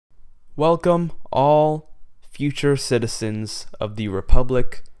Welcome, all future citizens of the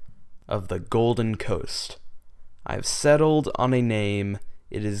Republic of the Golden Coast. I've settled on a name.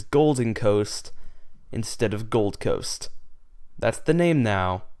 It is Golden Coast instead of Gold Coast. That's the name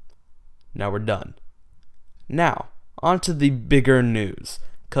now. Now we're done. Now, on to the bigger news,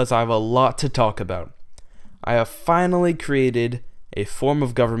 because I have a lot to talk about. I have finally created a form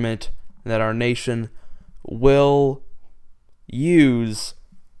of government that our nation will use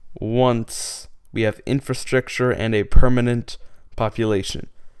once we have infrastructure and a permanent population.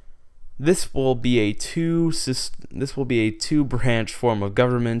 This will be a two-branch form of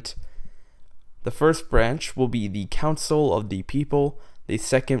government. The first branch will be the Council of the People. The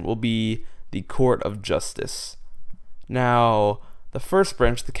second will be the Court of Justice. Now, the first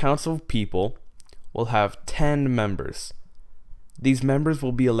branch, the Council of People, will have 10 members. These members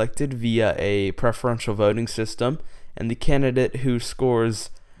will be elected via a preferential voting system, and the candidate who scores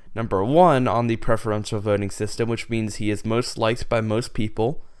number 1 on the preferential voting system, which means he is most liked by most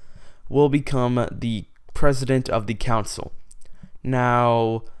people, will become the president of the council.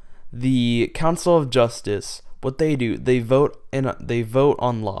 Now, the Council of Justice, what they do, they vote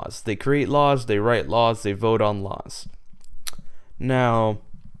on laws. They create laws, they write laws, they vote on laws. Now,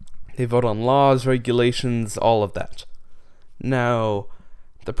 they vote on laws, regulations, all of that. Now,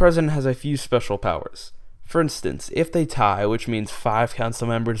 the president has a few special powers. For instance, if they tie, which means 5 council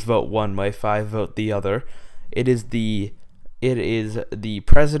members vote one way, 5 vote the other, it is the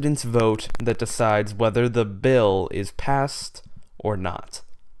president's vote that decides whether the bill is passed or not.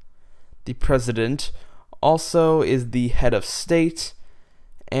 The president also is the head of state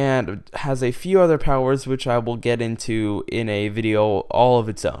and has a few other powers which I will get into in a video all of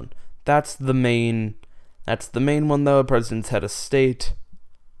its own. That's the main one though, president's head of state.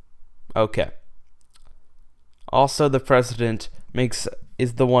 Okay. Also, the president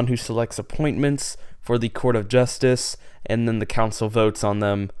is the one who selects appointments for the Court of Justice, and then the council votes on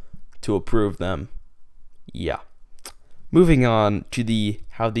them to approve them. Yeah. Moving on to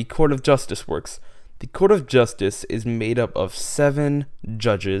how the Court of Justice works. The Court of Justice is made up of 7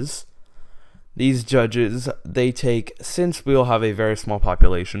 judges. These judges, since we'll have a very small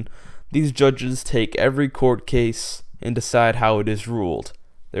population, these judges take every court case and decide how it is ruled.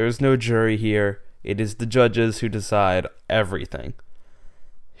 There is no jury here. It is the judges who decide everything.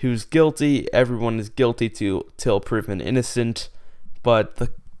 Who's guilty? Everyone is guilty till proven innocent, but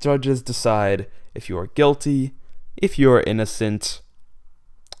the judges decide if you are guilty, if you are innocent,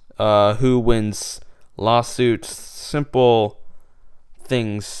 who wins lawsuits, simple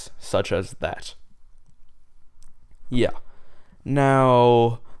things such as that. Yeah.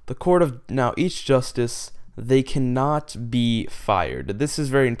 Now, each justice, they cannot be fired. This is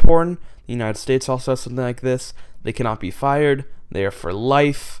very important. The United States also has something like this. They cannot be fired. They are for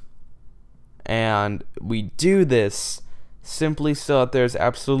life. And we do this simply so that there's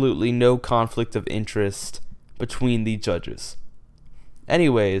absolutely no conflict of interest between the judges.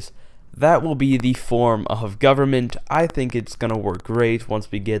 Anyways, that will be the form of government. I think it's going to work great once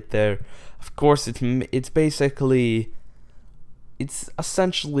we get there. Of course, it's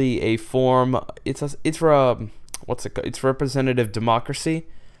essentially a form. It's representative democracy.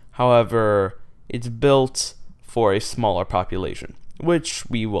 However, it's built for a smaller population, which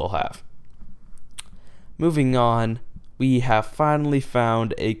we will have. Moving on, we have finally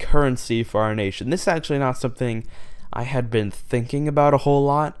found a currency for our nation. This is actually not something I had been thinking about a whole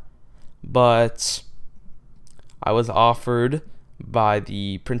lot, but I was offered by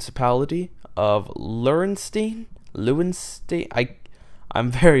the Principality of Lowenstein.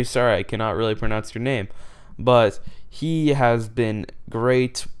 I'm very sorry, I cannot really pronounce your name, but he has been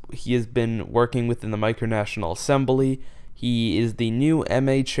great. He has been working within the Micronational Assembly. He is the new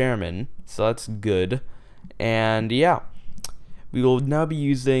MA chairman, so that's good. And yeah, we will now be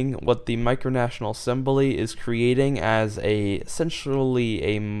using what the Micronational Assembly is creating as it's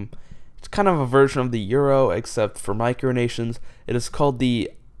kind of a version of the euro, except for micronations. It is called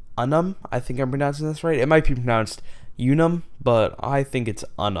the UNUM. I think I'm pronouncing this right. It might be pronounced UNUM, but I think it's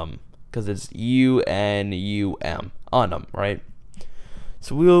UNUM because it's UNUM. UNUM, right?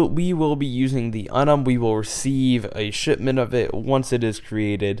 So we will be using the UNUM. We will receive a shipment of it once it is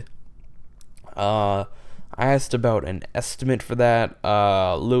created. I asked about an estimate for that.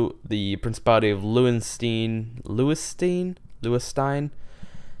 The Principality of Lowenstein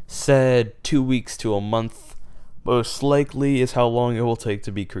said 2 weeks to a month, most likely, is how long it will take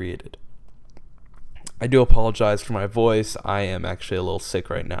to be created. I do apologize for my voice. I am actually a little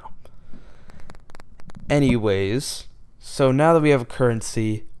sick right now. Anyways, so now that we have a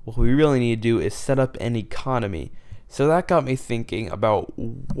currency, what we really need to do is set up an economy. So that got me thinking about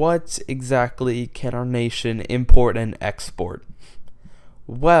what exactly can our nation import and export.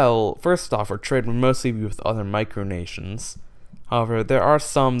 Well, first off, our trade would mostly be with other micronations. However, there are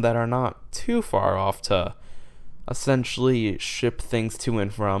some that are not too far off to essentially ship things to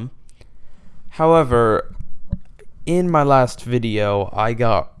and from. However, in my last video, I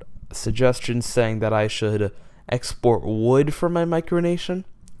got suggestions saying that I should export wood from my micronation.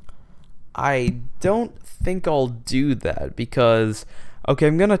 I don't think I'll do that because, okay,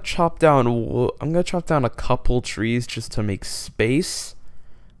 I'm gonna chop down a couple trees just to make space,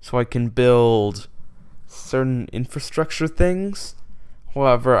 so I can build certain infrastructure things.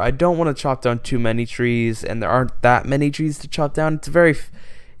 However, I don't want to chop down too many trees, and there aren't that many trees to chop down.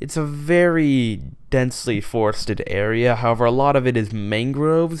 It's a very densely forested area. However, a lot of it is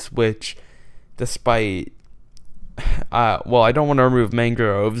mangroves, which, despite well, I don't want to remove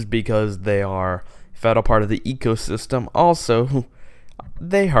mangroves because they are a vital part of the ecosystem. Also,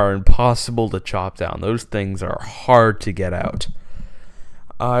 they are impossible to chop down. Those things are hard to get out.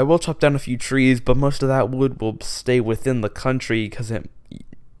 I will chop down a few trees, but most of that wood will stay within the country because it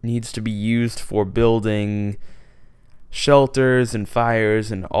needs to be used for building shelters and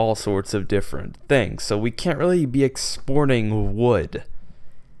fires and all sorts of different things. So we can't really be exporting wood.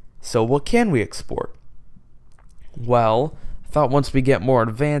 So what can we export? Well, I thought once we get more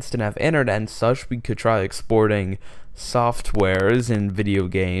advanced and have internet and such, we could try exporting softwares and video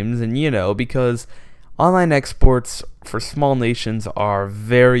games, and because online exports for small nations are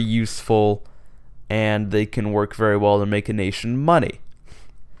very useful and they can work very well to make a nation money.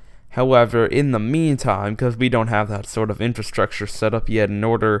 However, in the meantime, because we don't have that sort of infrastructure set up yet in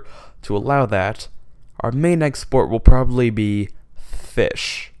order to allow that, our main export will probably be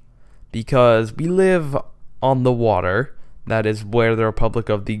fish. Because we live on the water, that is where the Republic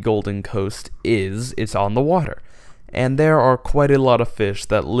of the Golden Coast is, it's on the water. And there are quite a lot of fish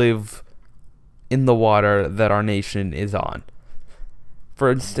that live in the water that our nation is on. For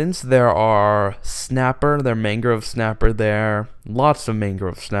instance, there are snapper, there are mangrove snapper there, lots of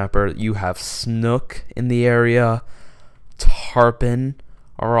mangrove snapper. You have snook in the area, tarpon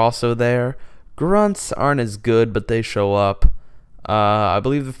are also there. Grunts aren't as good, but they show up. I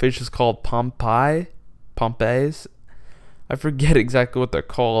believe the fish is called Pompeyes. I forget exactly what they're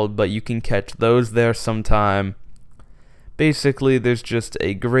called, but you can catch those there sometime. Basically, there's just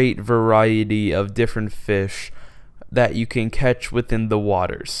a great variety of different fish that you can catch within the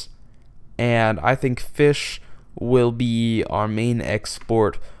waters. And I think fish will be our main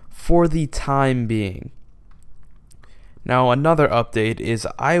export for the time being. Now, another update is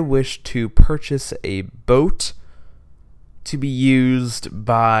I wish to purchase a boat to be used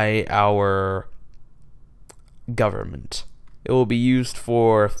by our government. It will be used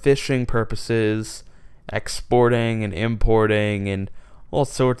for fishing purposes, exporting and importing, and all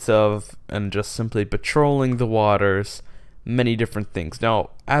sorts of, and just simply patrolling the waters, many different things.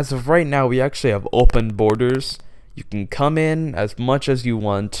 Now, as of right now, we actually have open borders. You can come in as much as you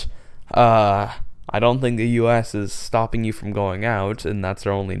want. I don't think the US is stopping you from going out, and that's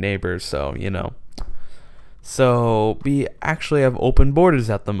our only neighbors, so, So, we actually have open borders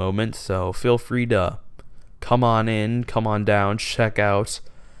at the moment, so feel free to come on in, come on down, check out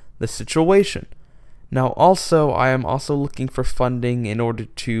the situation. Now, also, I am also looking for funding in order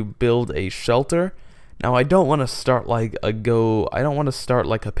to build a shelter. Now, I don't want to start like a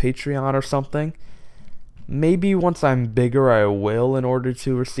Patreon or something. Maybe once I'm bigger, I will in order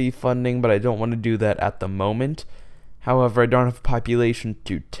to receive funding, but I don't want to do that at the moment. However, I don't have a population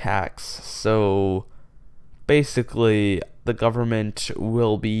to tax, so basically, the government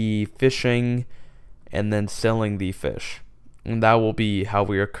will be fishing and then selling the fish. And that will be how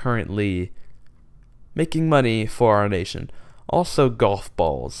we are currently making money for our nation. Also, golf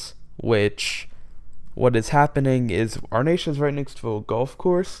balls, which what is happening is our nation is right next to a golf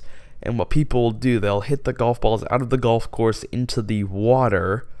course, and what people do, they'll hit the golf balls out of the golf course into the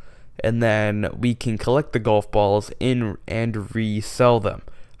water, and then we can collect the golf balls in and resell them.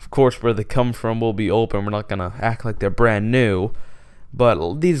 Of course, where they come from will be open. We're not gonna act like they're brand new,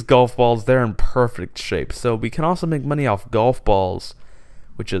 but these golf balls, they're in perfect shape. So we can also make money off golf balls,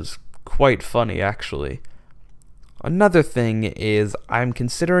 which is quite funny, actually. Another thing is I'm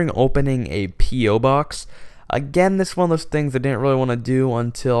considering opening a P.O. box. Again, this is one of those things I didn't really want to do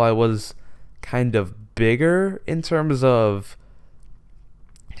until I was kind of bigger in terms of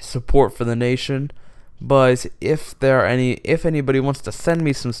support for the nation. But if anybody wants to send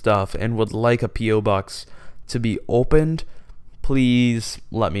me some stuff and would like a P.O. box to be opened, please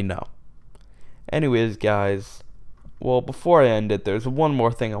let me know. Anyways, guys, well, before I end it, there's one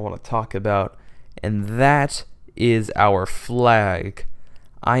more thing I want to talk about, and that is our flag.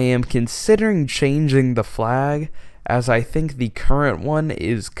 I am considering changing the flag, as I think the current one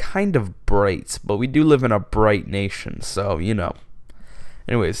is kind of bright, but we do live in a bright nation, so you know.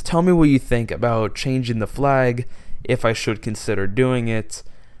 Anyways, tell me what you think about changing the flag, if I should consider doing it.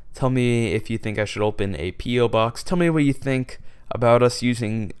 Tell me if you think I should open a P.O. box. Tell me what you think about us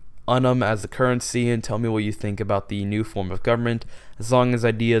using UNUM as the currency, and tell me what you think about the new form of government, as long as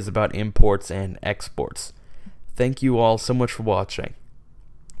ideas about imports and exports. Thank you all so much for watching.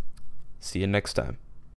 See you next time.